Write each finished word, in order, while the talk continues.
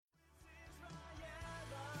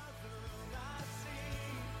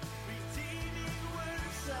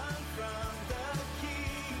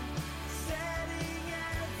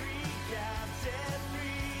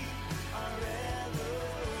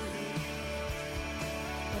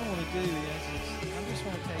do is I'm just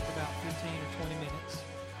going to take about 15 or 20 minutes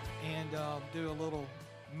and do a little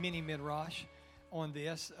mini midrash on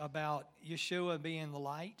this about Yeshua being the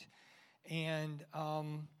light and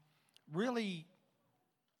really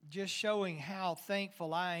just showing how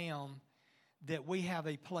thankful I am that we have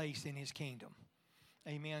a place in His kingdom.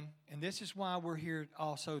 Amen. And this is why we're here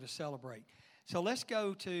also to celebrate. So let's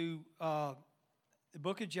go to the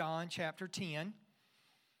book of John, chapter 10.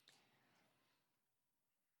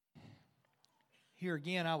 Here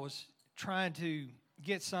again, I was trying to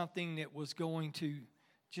get something that was going to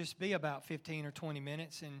just be about 15 or 20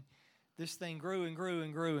 minutes, and this thing grew and grew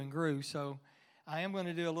and grew and grew. So I am going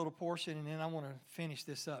to do a little portion, and then I want to finish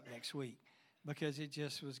this up next week because it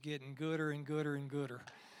just was getting gooder and gooder and gooder.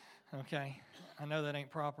 Okay? I know that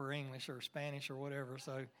ain't proper English or Spanish or whatever,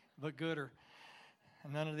 so but gooder.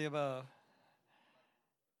 None of the above.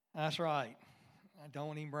 That's right. I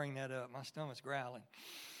don't even bring that up. My stomach's growling.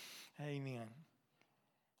 Amen.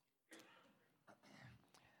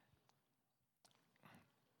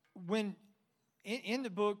 When in the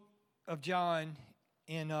book of John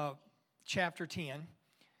in chapter 10,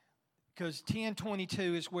 because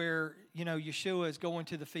 10:22 is where, Yeshua is going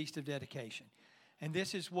to the Feast of Dedication. And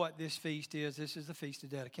this is what this feast is. This is the Feast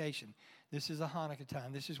of Dedication. This is a Hanukkah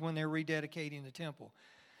time. This is when they're rededicating the temple.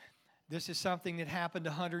 This is something that happened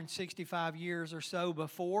 165 years or so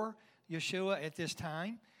before Yeshua at this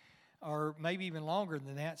time, or maybe even longer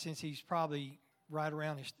than that, since he's probably right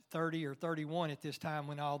around his 30 or 31 at this time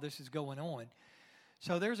when all this is going on.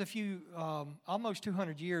 So there's a few, almost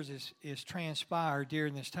 200 years is transpired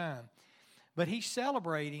during this time. But he's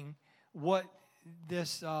celebrating what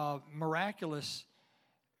this miraculous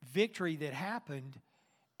victory that happened.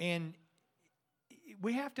 And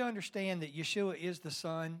we have to understand that Yeshua is the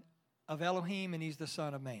Son of Elohim and He's the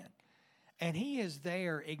Son of Man. And He is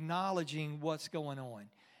there acknowledging what's going on.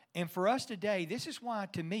 And for us today, this is why,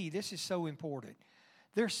 to me, this is so important.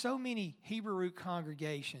 There's so many Hebrew root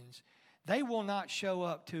congregations, they will not show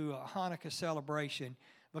up to a Hanukkah celebration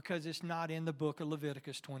because it's not in the book of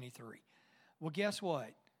Leviticus 23. Well, guess what?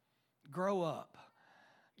 Grow up.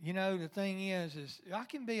 The thing is I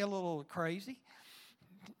can be a little crazy.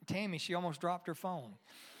 Tammy, she almost dropped her phone.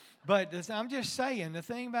 But I'm just saying, the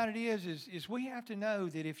thing about it is we have to know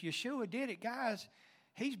that if Yeshua did it, guys,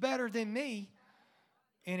 He's better than me.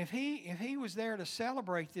 And if he was there to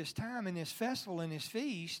celebrate this time and this festival and this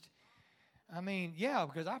feast,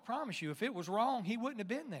 because I promise you, if it was wrong, He wouldn't have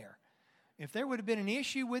been there. If there would have been an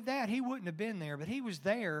issue with that, He wouldn't have been there. But He was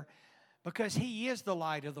there because He is the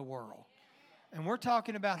light of the world. And we're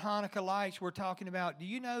talking about Hanukkah lights. We're talking about, do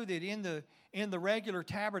you know that in the regular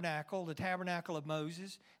tabernacle, the tabernacle of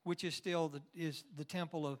Moses, which is still the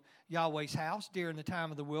temple of Yahweh's house during the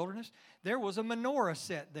time of the wilderness, there was a menorah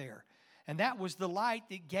set there. And that was the light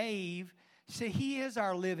that gave. See, He is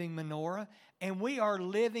our living menorah, and we are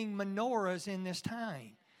living menorahs in this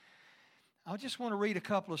time. I just want to read a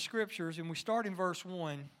couple of scriptures, and we start in verse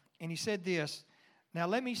 1, and he said this. Now,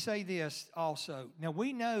 let me say this also. Now,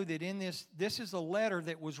 we know that in this is a letter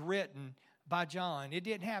that was written by John. It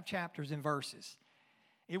didn't have chapters and verses.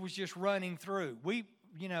 It was just running through.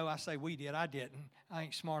 I say we did. I didn't. I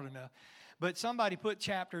ain't smart enough. But somebody put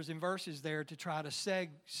chapters and verses there to try to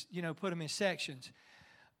put them in sections.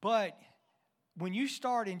 But when you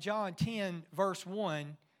start in John 10, verse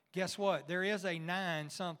 1, guess what? There is a 9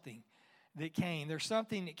 something that came. There's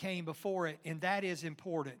something that came before it, and that is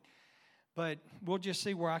important. But we'll just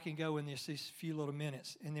see where I can go in these few little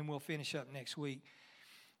minutes, and then we'll finish up next week.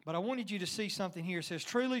 But I wanted you to see something here. It says,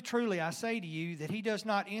 "Truly, truly, I say to you that he does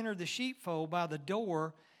not enter the sheepfold by the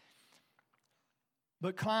door,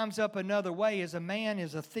 but climbs up another way, as a man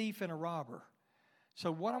is a thief and a robber." So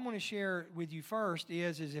what I want to share with you first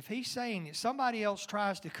is if he's saying that somebody else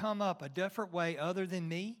tries to come up a different way other than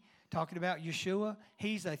me, talking about Yeshua,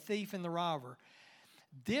 he's a thief and the robber.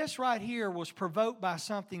 This right here was provoked by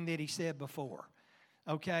something that he said before,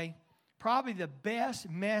 okay? Probably the best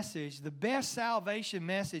message, the best salvation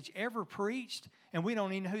message ever preached, and we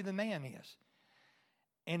don't even know who the man is.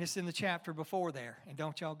 And it's in the chapter before there, and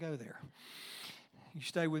don't y'all go there. You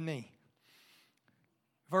stay with me.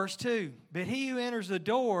 Verse 2, "But he who enters the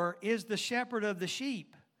door is the shepherd of the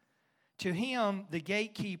sheep. To him the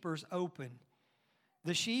gatekeepers open.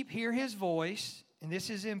 The sheep hear his voice," and this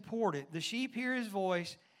is important, "the sheep hear his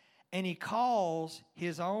voice, and he calls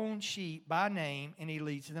his own sheep by name, and he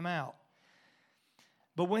leads them out.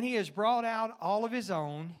 But when he has brought out all of his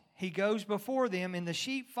own, he goes before them, and the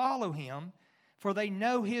sheep follow him, for they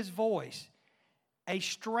know his voice. A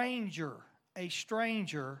stranger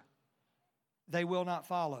they will not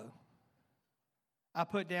follow." I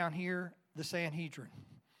put down here the Sanhedrin.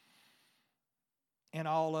 and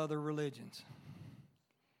all other religions.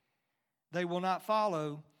 They will not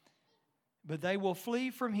follow, but they will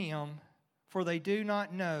flee from him, for they do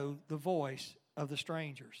not know the voice of the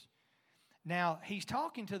strangers. Now, he's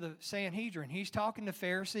talking to the Sanhedrin. He's talking to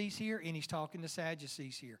Pharisees here, and he's talking to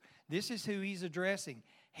Sadducees here. This is who he's addressing.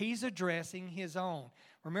 He's addressing his own.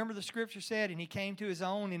 Remember the scripture said, and he came to his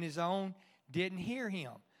own, and his own didn't hear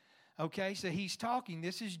him. Okay, so he's talking.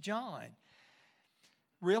 This is John.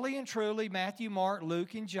 Really and truly, Matthew, Mark,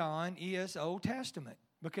 Luke, and John is Old Testament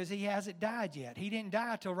because he hasn't died yet. He didn't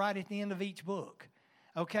die till right at the end of each book.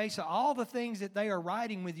 Okay, so all the things that they are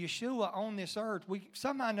writing with Yeshua on this earth,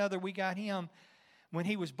 somehow or another we got him when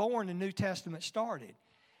he was born, the New Testament started.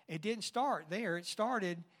 It didn't start there. It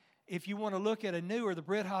started, if you want to look at a newer, the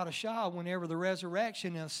Brit Hadashah, whenever the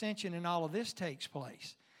resurrection and ascension and all of this takes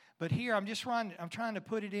place. But here, I'm trying to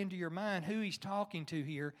put it into your mind who he's talking to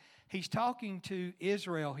here. He's talking to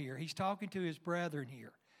Israel here. He's talking to his brethren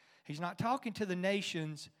here. He's not talking to the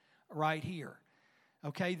nations right here.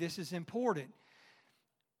 Okay, this is important.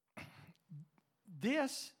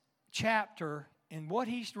 This chapter, and what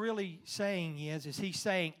he's really saying is he's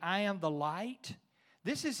saying, I am the light.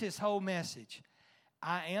 This is his whole message.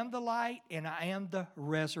 I am the light and I am the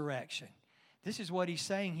resurrection. This is what he's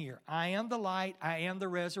saying here. I am the light, I am the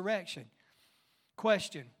resurrection.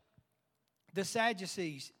 Question. The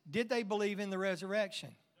Sadducees, did they believe in the resurrection?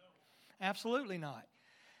 No. Absolutely not.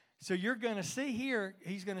 So you're going to see here,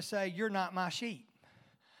 he's going to say, you're not my sheep.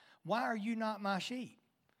 Why are you not my sheep?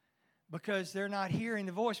 Because they're not hearing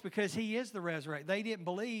the voice, because he is the resurrection. They didn't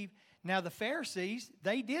believe. Now the Pharisees,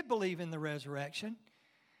 they did believe in the resurrection,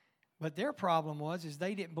 but their problem is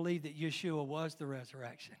they didn't believe that Yeshua was the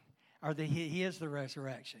resurrection, or that he is the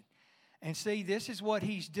resurrection. And see, this is what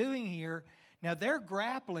he's doing here. Now they're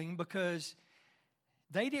grappling because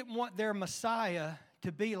they didn't want their Messiah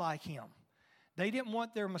to be like him. They didn't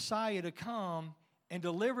want their Messiah to come and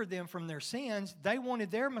deliver them from their sins. They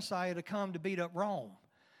wanted their Messiah to come to beat up Rome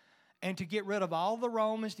and to get rid of all the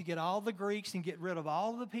Romans, to get all the Greeks, and get rid of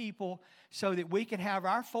all the people so that we can have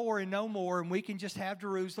our four and no more, and we can just have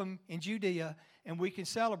Jerusalem and Judea, and we can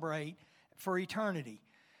celebrate for eternity.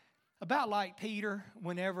 About like Peter,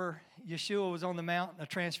 whenever Yeshua was on the mountain of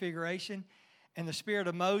transfiguration, and the spirit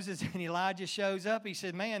of Moses and Elijah shows up, he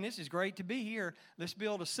said, man, this is great to be here. Let's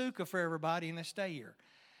build a sukkah for everybody and let's stay here.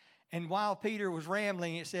 And while Peter was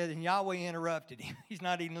rambling, it said, and Yahweh interrupted him. He's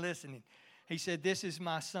not even listening. He said, this is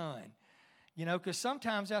my son. You know, because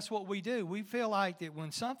sometimes that's what we do. We feel like that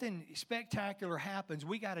when something spectacular happens,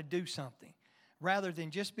 we got to do something. Rather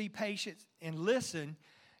than just be patient and listen,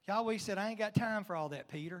 Yahweh said, I ain't got time for all that,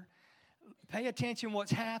 Peter. Pay attention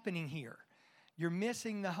what's happening here. You're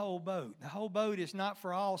missing the whole boat. The whole boat is not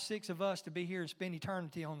for all six of us to be here and spend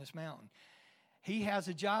eternity on this mountain. He has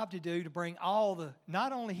a job to do to bring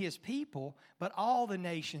not only his people, but all the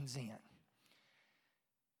nations in.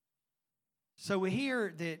 So we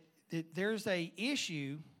hear that there's an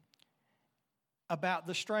issue about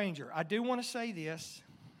the stranger. I do want to say this.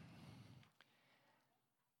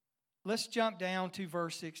 Let's jump down to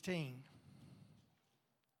verse 16.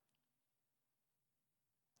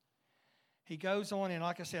 He goes on, and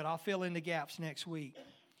like I said, I'll fill in the gaps next week.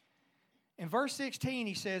 In verse 16,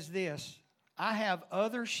 he says this, I have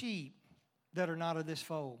other sheep that are not of this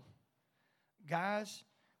fold. Guys,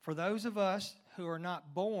 for those of us who are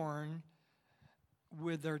not born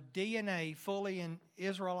with their DNA fully in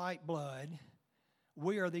Israelite blood,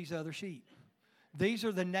 we are these other sheep. These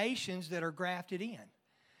are the nations that are grafted in.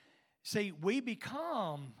 See, we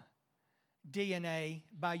become DNA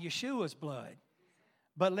by Yeshua's blood.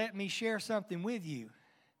 But let me share something with you.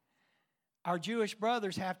 Our Jewish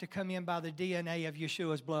brothers have to come in by the DNA of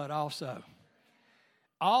Yeshua's blood also.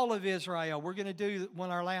 All of Israel, we're going to do,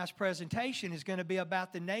 when our last presentation is going to be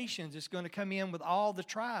about the nations. It's going to come in with all the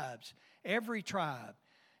tribes, every tribe.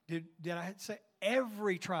 Did I say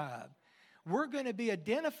every tribe? We're going to be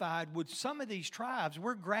identified with some of these tribes.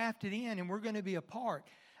 We're grafted in and we're going to be a part.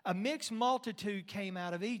 A mixed multitude came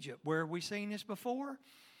out of Egypt. Where have we seen this before?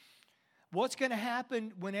 What's going to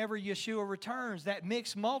happen whenever Yeshua returns? That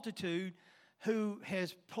mixed multitude who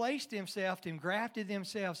has placed himself and grafted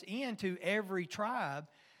themselves into every tribe,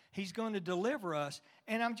 he's going to deliver us.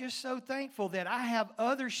 And I'm just so thankful that I have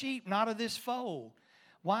other sheep not of this fold.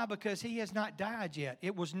 Why? Because he has not died yet.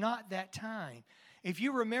 It was not that time. If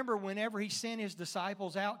you remember, whenever he sent his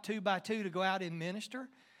disciples out 2 by 2 to go out and minister,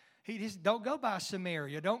 he just don't go by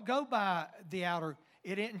Samaria. Don't go by the outer.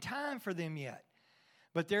 It isn't time for them yet.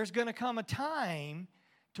 But there's going to come a time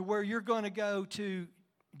to where you're going to go to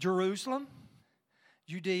Jerusalem,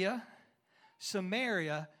 Judea,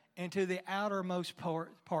 Samaria, and to the outermost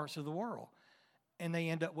parts of the world. and they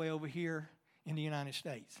end up way over here in the United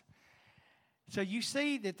States. So you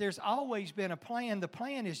see that there's always been a plan. The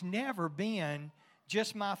plan has never been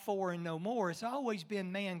just my four and no more. It's always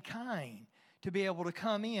been mankind to be able to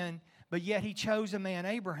come in, but yet he chose a man,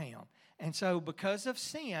 Abraham. And so because of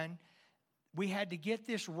sin, we had to get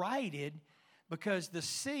this righted, because the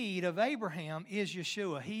seed of Abraham is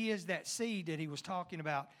Yeshua. He is that seed that he was talking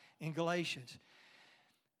about in Galatians.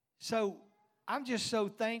 So I'm just so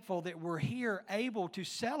thankful that we're here able to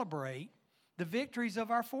celebrate the victories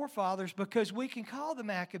of our forefathers, because we can call the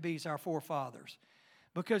Maccabees our forefathers,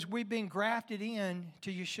 because we've been grafted in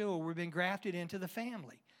to Yeshua. We've been grafted into the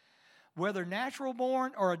family. Whether natural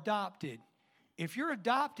born or adopted, if you're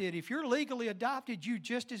adopted, if you're legally adopted, you're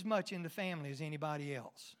just as much in the family as anybody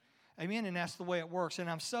else. Amen? And that's the way it works. And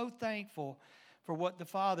I'm so thankful for what the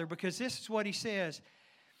Father, because this is what he says,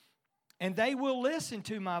 and they will listen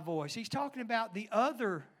to my voice. He's talking about the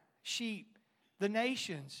other sheep, the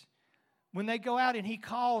nations. When they go out and he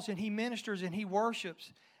calls and he ministers and he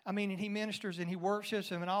worships, and he ministers and he worships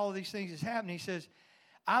them, and all of these things is happening, he says,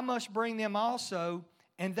 I must bring them also,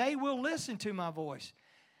 and they will listen to my voice.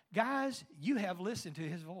 Guys, you have listened to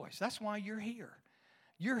his voice. That's why you're here.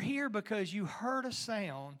 You're here because you heard a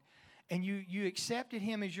sound and you accepted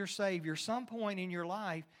him as your Savior some point in your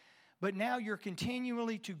life, but now you're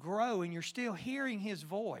continually to grow and you're still hearing his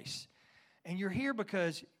voice. And you're here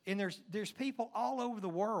because, and there's people all over the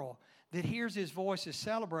world that hears his voice is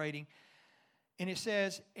celebrating. And it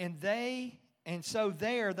says, and so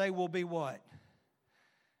there they will be what?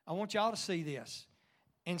 I want y'all to see this.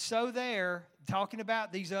 And so there, talking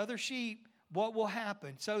about these other sheep, what will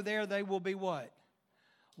happen? So there they will be what?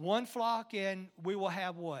 One flock, and we will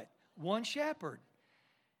have what? One shepherd.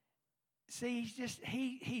 See,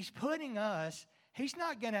 he's putting us, he's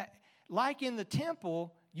not going to, like in the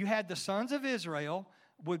temple, you had the sons of Israel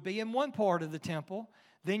would be in one part of the temple.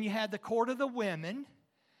 Then you had the court of the women.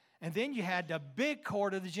 And then you had the big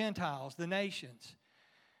court of the Gentiles, the nations.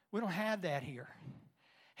 We don't have that here.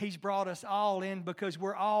 He's brought us all in because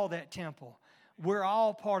we're all that temple. We're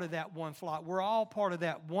all part of that one flock. We're all part of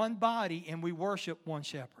that one body, and we worship one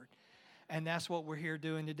shepherd. And that's what we're here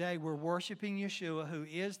doing today. We're worshiping Yeshua, who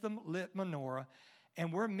is the lit menorah,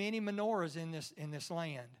 and we're many menorahs in this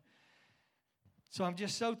land. So I'm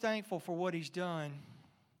just so thankful for what he's done.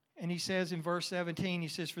 And he says in verse 17, he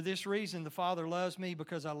says, for this reason the Father loves me,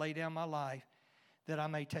 because I lay down my life that I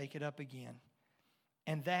may take it up again.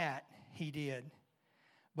 And that he did.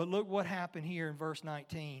 But look what happened here in verse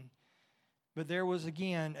 19. But there was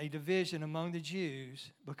again a division among the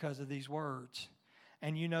Jews because of these words.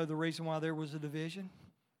 And you know the reason why there was a division?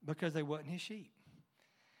 Because they wasn't his sheep.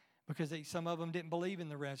 Because some of them didn't believe in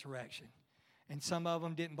the resurrection. And some of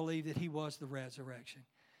them didn't believe that he was the resurrection.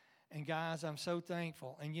 And guys, I'm so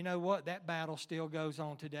thankful. And you know what? That battle still goes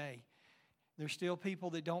on today. There's still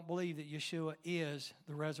people that don't believe that Yeshua is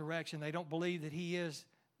the resurrection. They don't believe that he is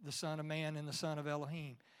the Son of Man and the Son of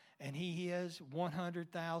Elohim. And he is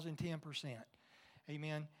 100,000, 10%.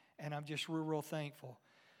 Amen. And I'm just real thankful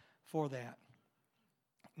for that.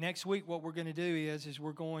 Next week, what we're going to do is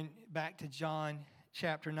we're going back to John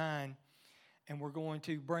chapter 9. And we're going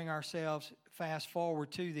to bring ourselves fast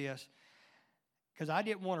forward to this. Because I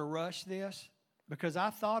didn't want to rush this, because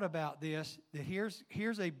I thought about this, that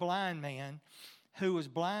here's a blind man who was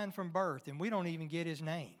blind from birth, and we don't even get his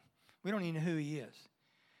name. We don't even know who he is.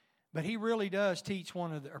 But he really does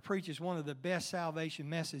preaches one of the best salvation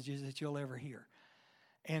messages that you'll ever hear.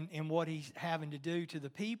 And what he's having to do to the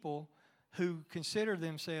people who consider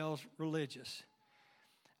themselves religious.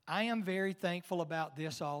 I am very thankful about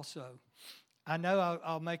this also. I know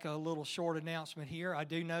I'll make a little short announcement here. I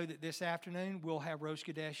do know that this afternoon we'll have Rosh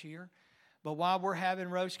Kadesh here. But while we're having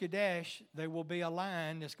Rosh Kadesh, there will be a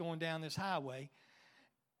line that's going down this highway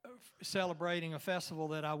celebrating a festival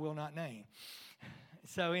that I will not name.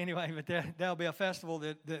 So anyway, but there'll be a festival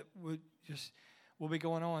that will be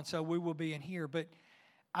going on. So we will be in here. But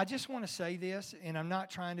I just want to say this, and I'm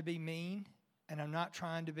not trying to be mean, and I'm not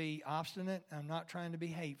trying to be obstinate, I'm not trying to be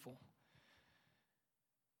hateful.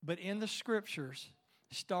 But in the scriptures,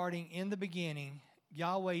 starting in the beginning,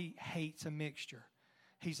 Yahweh hates a mixture.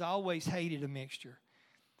 He's always hated a mixture.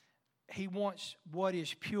 He wants what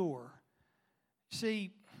is pure.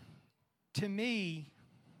 See, to me,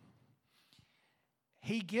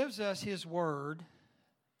 he gives us his word,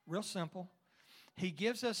 real simple. He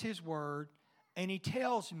gives us his word, and he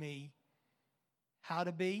tells me how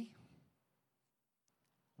to be,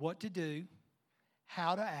 what to do,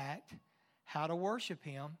 how to act, how to worship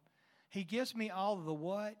him. He gives me all of the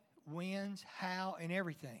what, whens, how, and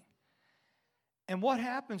everything. And what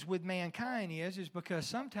happens with mankind is because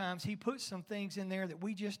sometimes he puts some things in there that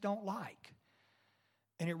we just don't like.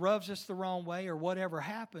 And it rubs us the wrong way or whatever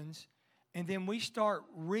happens. And then we start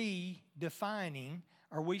redefining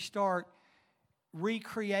or we start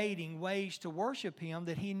recreating ways to worship him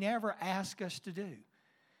that he never asked us to do.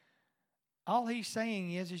 All he's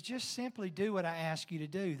saying is just simply do what I ask you to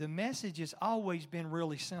do. The message has always been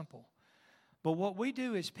really simple. But what we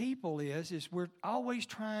do as people is we're always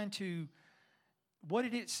trying to, what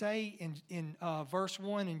did it say in verse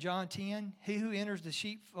 1 in John 10? He who enters the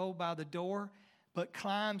sheepfold by the door but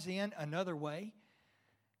climbs in another way.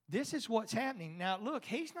 This is what's happening. Now, look,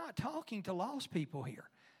 he's not talking to lost people here.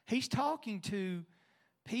 He's talking to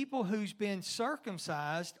people who's been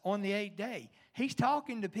circumcised on the 8th day. He's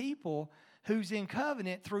talking to people who's in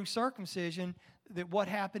covenant through circumcision, that what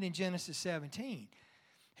happened in Genesis 17.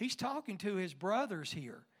 He's talking to his brothers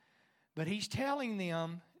here, but he's telling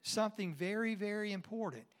them something very, very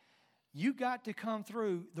important. You got to come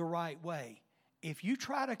through the right way. If you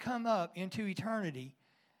try to come up into eternity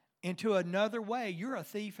into another way, you're a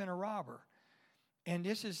thief and a robber. And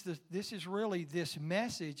this is really this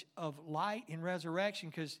message of light and resurrection,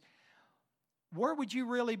 because where would you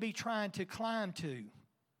really be trying to climb to?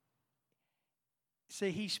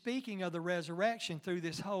 See, he's speaking of the resurrection through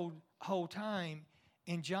this whole time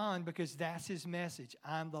in John, because that's his message.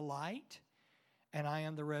 I'm the light and I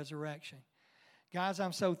am the resurrection. Guys,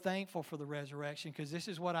 I'm so thankful for the resurrection, because this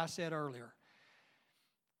is what I said earlier.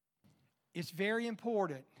 It's very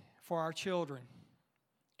important for our children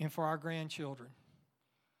and for our grandchildren,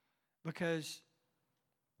 because,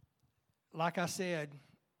 like I said,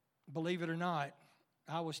 believe it or not,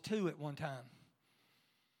 I was 2 at one time.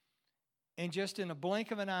 And just in a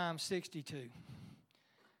blink of an eye, I'm 62.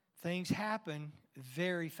 Things happen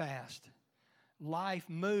very fast. Life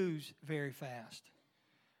moves very fast.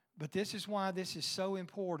 But this is why this is so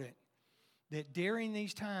important, that during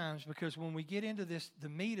these times, because when we get into this, the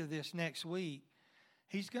meat of this next week,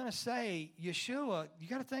 he's going to say, Yeshua, you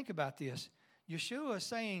got to think about this. Yeshua is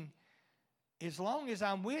saying, as long as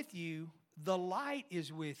I'm with you, the light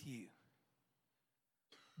is with you.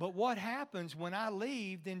 But what happens when I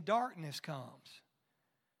leave, then darkness comes.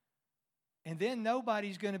 And then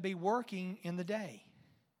nobody's going to be working in the day.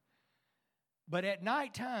 But at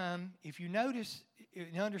nighttime, if you notice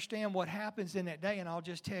and understand what happens in that day, and I'll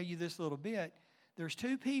just tell you this little bit, there's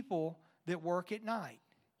 2 people that work at night.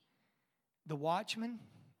 The watchman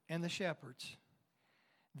and the shepherds.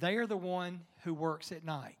 They are the one who works at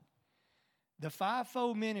night. The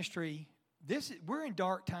fivefold ministry, we're in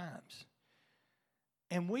dark times.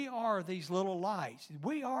 And we are these little lights.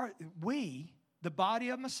 We, the body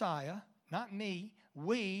of Messiah, not me,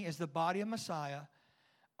 we as the body of Messiah,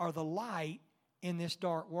 are the light in this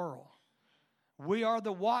dark world. We are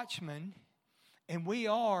the watchmen, and we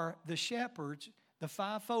are the shepherds. The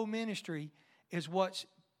fivefold ministry is what's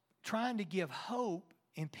trying to give hope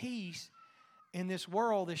and peace in this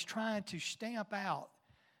world that's trying to stamp out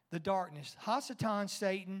the darkness. Hasatan,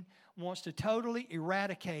 Satan, wants to totally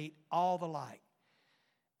eradicate all the light.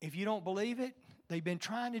 If you don't believe it, they've been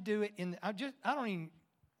trying to do it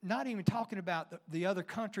not even talking about the other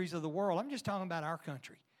countries of the world. I'm just talking about our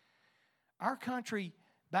country. Our country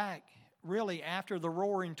back really after the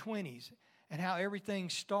Roaring '20s and how everything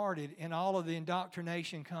started and all of the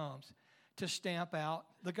indoctrination comes to stamp out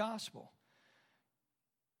the gospel.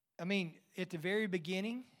 I mean, at the very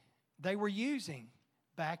beginning, they were using,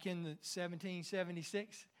 back in the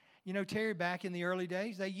 1776, Terry, back in the early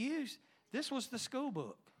days, this was the school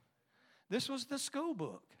book. This was the school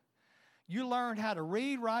book. You learned how to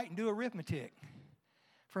read, write, and do arithmetic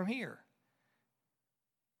from here.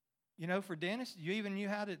 For Dennis, they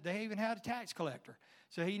even had a tax collector.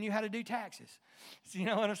 So he knew how to do taxes. So you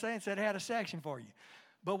know what I'm saying? So they had a section for you.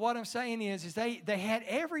 But what I'm saying is they had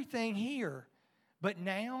everything here, but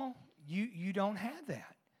now you don't have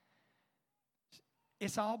that.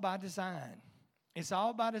 It's all by design. It's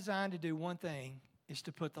all by design to do one thing, is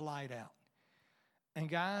to put the light out. And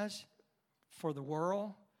guys, for the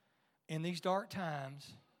world in these dark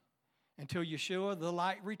times, until Yeshua, the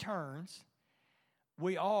light, returns,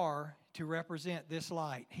 we are to represent this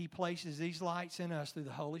light. He places these lights in us through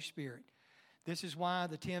the Holy Spirit. This is why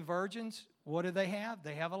the 10 virgins, what do they have?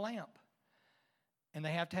 They have a lamp. And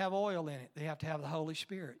they have to have oil in it. They have to have the Holy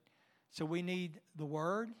Spirit. So we need the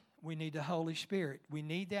Word. We need the Holy Spirit. We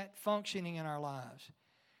need that functioning in our lives.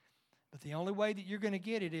 But the only way that you're going to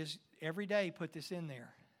get it is every day put this in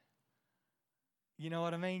there. You know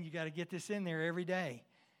what I mean? You got to get this in there every day.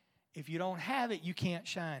 If you don't have it, you can't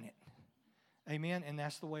shine it. Amen? And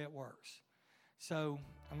that's the way it works. So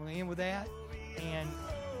I'm going to end with that. And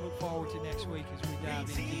look forward to next week as we dive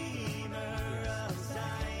in deeper.